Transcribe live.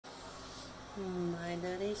My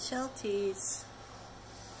nutty Shelties.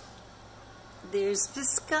 There's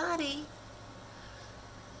Biscotti.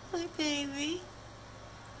 Hi, baby.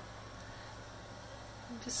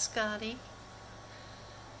 Biscotti.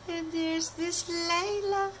 And there's Miss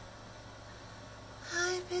Layla.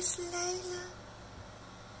 Hi, Miss Layla.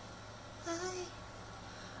 Hi.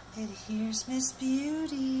 And here's Miss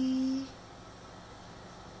Beauty.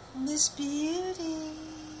 Miss Beauty.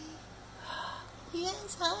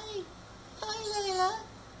 Yes, hi. Hi, Layla.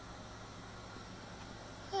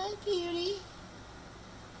 Hi, Beauty.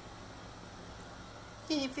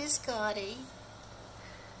 Hey, Biscotti.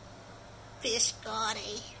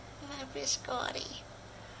 Biscotti. Hi, Biscotti.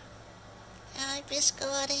 Hi,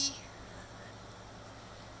 Biscotti.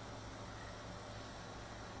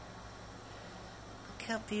 Look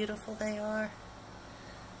how beautiful they are.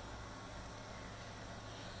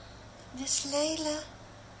 Miss Layla.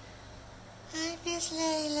 Hi, Miss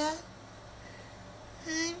Layla.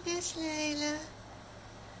 Hi, Miss Layla.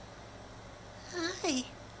 Hi.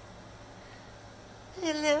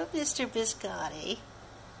 Hello, Mr. Biscotti.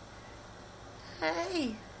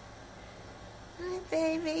 Hi. Hi,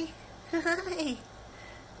 baby. Hi.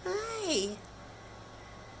 Hi.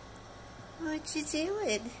 What you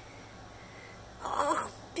doing? Oh,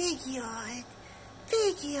 big yawn.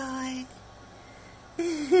 Big yawn.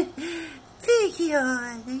 Big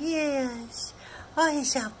yawn, yes. Oh,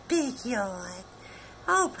 he's a big yawn.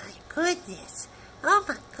 Oh, my goodness. Oh,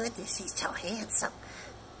 my goodness, he's so handsome.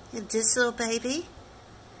 And this little baby,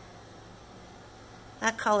 I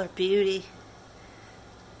call her Beauty.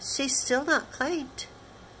 She's still not claimed.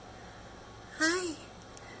 Hi.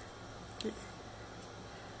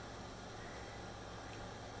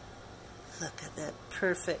 Look at that.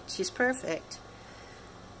 Perfect. She's perfect.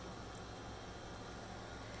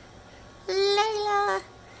 Layla.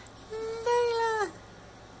 Layla.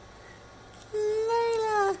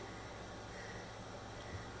 Layla.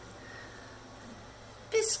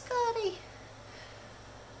 Biscotti.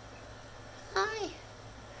 Hi.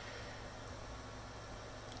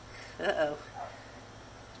 Uh-oh.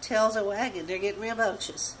 Tails are wagging. They're getting real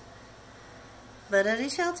anxious. But any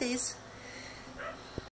Shelties.